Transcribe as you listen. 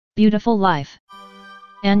Beautiful life.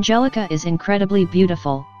 Angelica is incredibly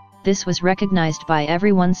beautiful, this was recognized by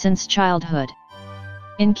everyone since childhood.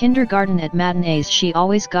 In kindergarten at matinees she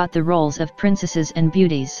always got the roles of princesses and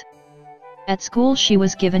beauties. At school she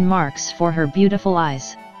was given marks for her beautiful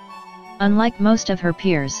eyes. Unlike most of her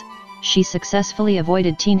peers, she successfully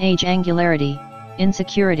avoided teenage angularity,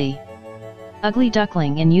 insecurity. Ugly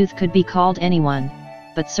duckling in youth could be called anyone,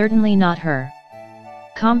 but certainly not her.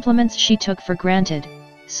 Compliments she took for granted,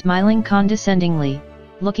 smiling condescendingly,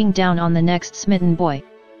 looking down on the next smitten boy.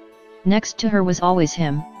 Next to her was always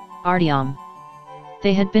him, Artyom.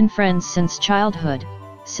 They had been friends since childhood,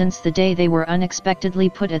 since the day they were unexpectedly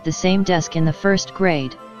put at the same desk in the first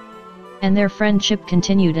grade. And their friendship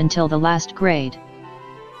continued until the last grade.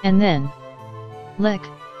 And then,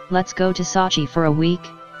 let's go to Sochi for a week?"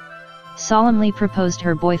 solemnly proposed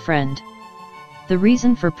her boyfriend. The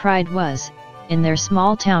reason for pride was, in their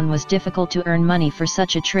small town was difficult to earn money for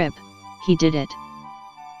such a trip, he did it.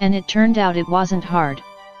 And it turned out it wasn't hard.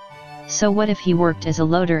 So what if he worked as a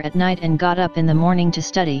loader at night and got up in the morning to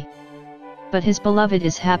study? But his beloved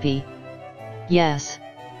is happy. Yes.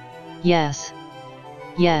 Yes.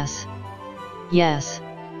 Yes. Yes.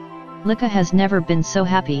 Lika has never been so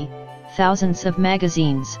happy. Thousands of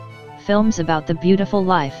magazines, films about the beautiful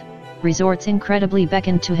life, resorts incredibly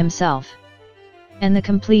beckoned to himself. And the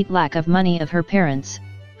complete lack of money of her parents,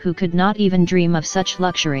 who could not even dream of such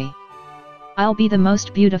luxury. "I'll be the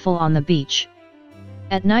most beautiful on the beach."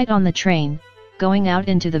 At night on the train, going out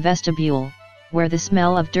into the vestibule, where the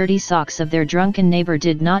smell of dirty socks of their drunken neighbor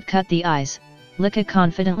did not cut the eyes, Lika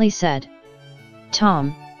confidently said,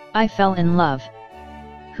 "Tom, I fell in love."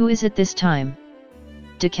 "Who is it this time?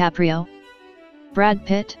 DiCaprio? Brad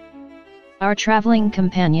Pitt? Our traveling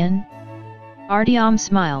companion?" Artyom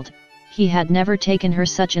smiled. He had never taken her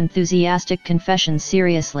such enthusiastic confession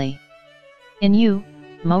seriously. "In you,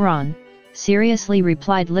 moron," seriously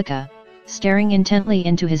replied Lika, staring intently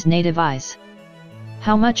into his native eyes.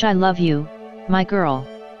 "How much I love you, my girl."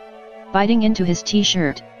 Biting into his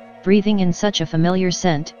t-shirt, breathing in such a familiar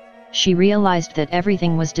scent, she realized that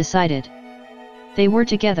everything was decided. They were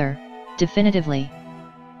together, definitively.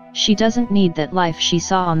 She doesn't need that life she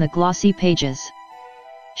saw on the glossy pages.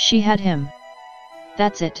 She had him.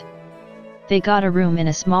 That's it. They got a room in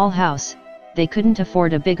a small house, they couldn't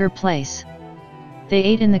afford a bigger place. They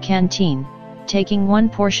ate in the canteen, taking one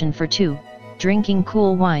portion for two, drinking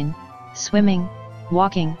cool wine, swimming,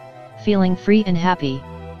 walking, feeling free and happy.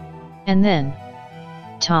 And then,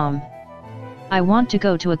 "Tom, I want to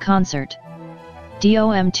go to a concert.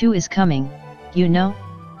 DOM2 is coming, you know?"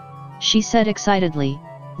 she said excitedly,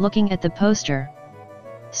 looking at the poster.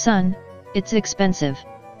 "Son, it's expensive.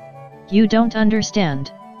 You don't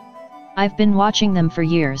understand. I've been watching them for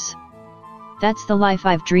years. That's the life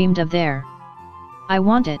I've dreamed of there. I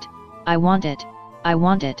want it, I want it, I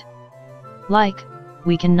want it." "Like,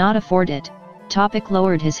 we cannot afford it." Topic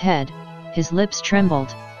lowered his head, his lips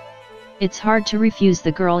trembled. "It's hard to refuse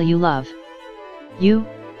the girl you love. You,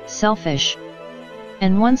 selfish.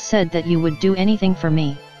 And once said that you would do anything for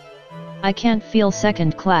me. I can't feel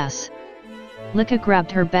second class." Lika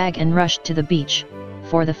grabbed her bag and rushed to the beach,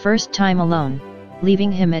 for the first time alone,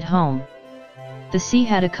 leaving him at home. The sea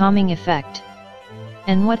had a calming effect.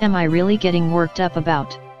 And what am I really getting worked up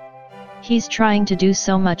about? He's trying to do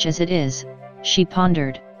so much as it is, she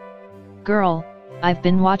pondered. "Girl, I've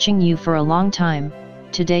been watching you for a long time,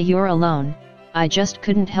 today you're alone, I just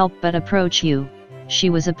couldn't help but approach you."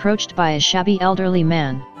 She was approached by a shabby elderly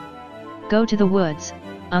man. "Go to the woods,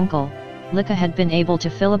 uncle." Lika had been able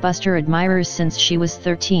to filibuster admirers since she was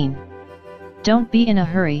 13. "Don't be in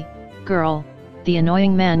a hurry, girl," the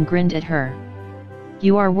annoying man grinned at her.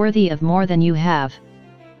 "You are worthy of more than you have.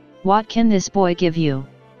 What can this boy give you?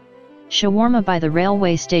 Shawarma by the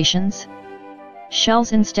railway stations?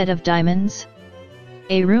 Shells instead of diamonds?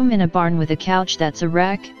 A room in a barn with a couch that's a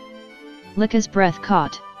wreck?" Lika's breath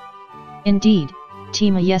caught. Indeed,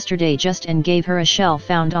 Tima yesterday just and gave her a shell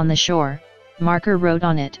found on the shore. Marker wrote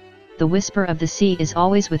on it, "The whisper of the sea is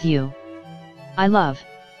always with you. I love."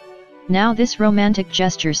 Now this romantic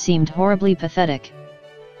gesture seemed horribly pathetic.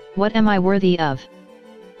 "What am I worthy of?"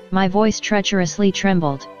 My voice treacherously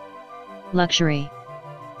trembled. "Luxury.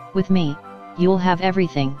 With me, you'll have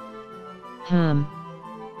everything."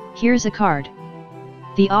 Here's a card.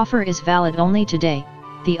 The offer is valid only today."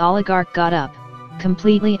 The oligarch got up,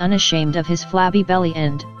 completely unashamed of his flabby belly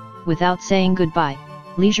and, without saying goodbye,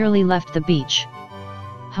 leisurely left the beach.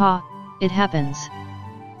 "Ha, it happens.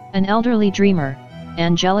 An elderly dreamer,"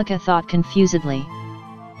 Angelica thought confusedly.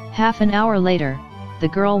 Half an hour later, the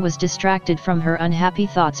girl was distracted from her unhappy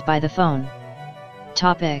thoughts by the phone.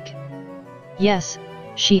 Topic. "Yes,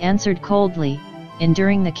 she answered coldly,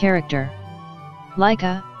 enduring the character.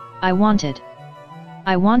 Laika, I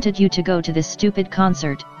wanted you to go to this stupid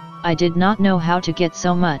concert, I did not know how to get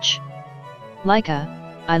so much. Laika,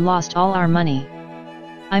 I lost all our money.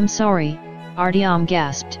 I'm sorry, Artyom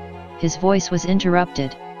gasped, his voice was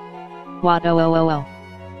interrupted. What oh.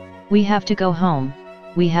 We have to go home,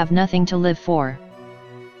 we have nothing to live for.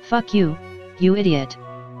 Fuck you, you idiot.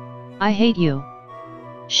 I hate you.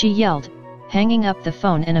 She yelled, hanging up the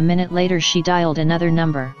phone, and a minute later she dialed another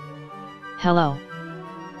number. Hello.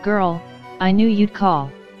 Girl, I knew you'd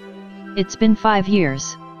call. It's been 5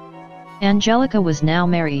 years. Angelica was now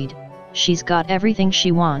married, she's got everything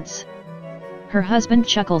she wants. Her husband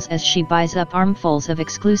chuckles as she buys up armfuls of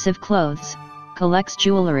exclusive clothes, collects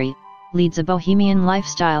jewelry, leads a bohemian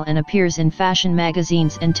lifestyle and appears in fashion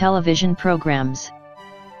magazines and television programs.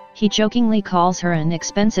 He jokingly calls her an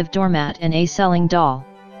expensive doormat and a selling doll.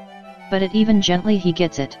 But even gently he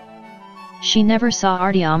gets it. She never saw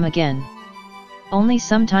Artyom again. Only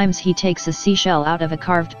sometimes he takes a seashell out of a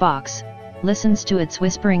carved box, listens to its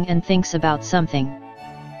whispering and thinks about something.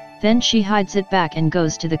 Then she hides it back and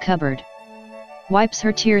goes to the cupboard. Wipes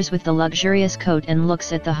her tears with the luxurious coat and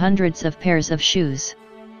looks at the hundreds of pairs of shoes.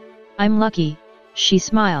 I'm lucky, she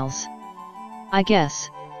smiles. I guess.